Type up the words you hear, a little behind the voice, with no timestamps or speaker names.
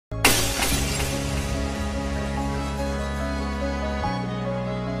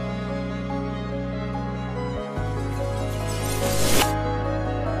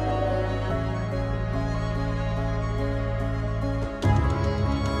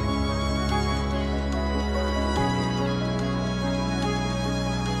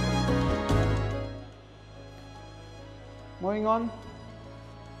Moving on.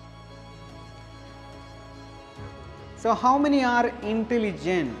 So, how many are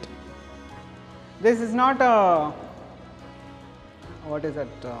intelligent? This is not a, what is that,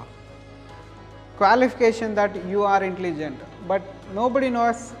 qualification that you are intelligent, but nobody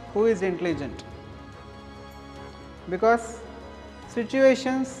knows who is intelligent, because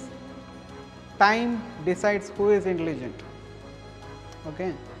situations, time decides who is intelligent.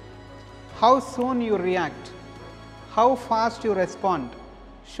 Okay. How soon you react, how fast you respond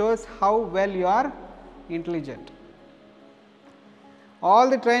shows how well you are intelligent. All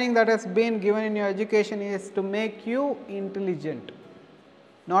the training that has been given in your education is to make you intelligent,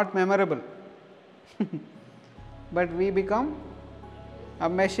 not memorable. But we become a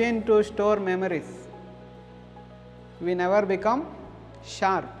machine to store memories. We never become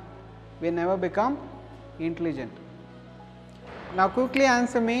sharp, we never become intelligent. Now, quickly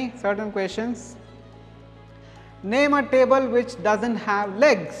answer me certain questions. Name a table which does not have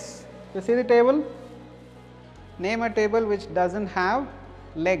legs. You see the table? Name a table which does not have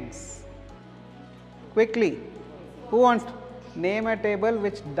legs. Quickly. Who wants to name a table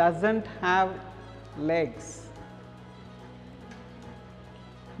which does not have legs?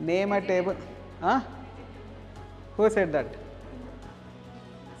 Name a table. Huh? Who said that?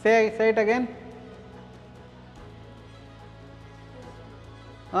 Say it again.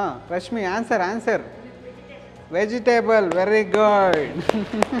 Rashmi, answer. Vegetable, very good.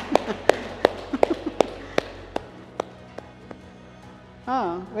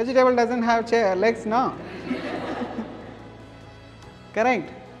 Vegetable doesn't have legs, no?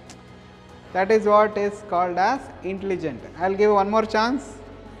 Correct. That is what is called as intelligent. I will give one more chance.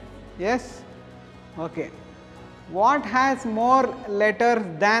 Yes? Okay. What has more letters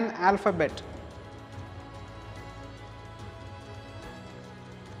than alphabet?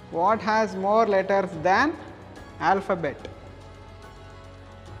 What has more letters than alphabet?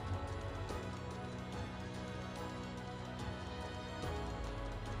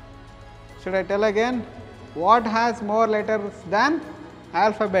 Should I tell again? What has more letters than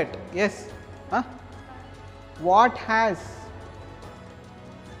alphabet? Yes. What has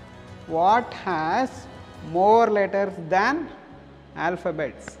more letters than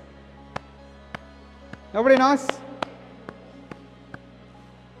alphabets? Nobody knows?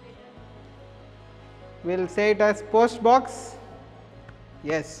 We will say it as post box.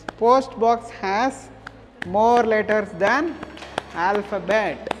 Yes, post box has more letters than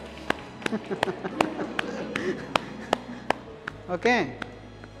alphabet. Okay,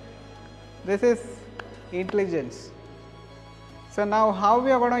 this is intelligence. So, now how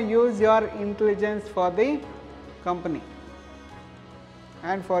we are going to use your intelligence for the company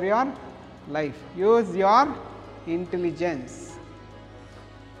and for your life? Use your intelligence,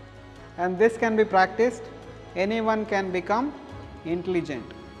 and this can be practiced. Anyone can become intelligent,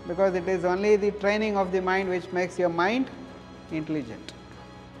 because it is only the training of the mind which makes your mind intelligent,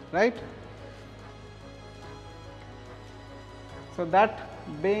 right? So, that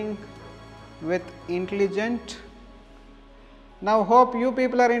being with intelligent. Now, hope you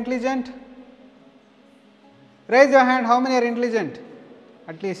people are intelligent. Raise your hand, how many are intelligent?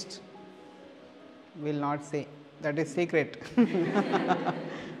 At least. We will not say, that is secret.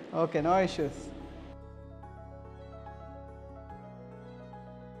 Okay, no issues.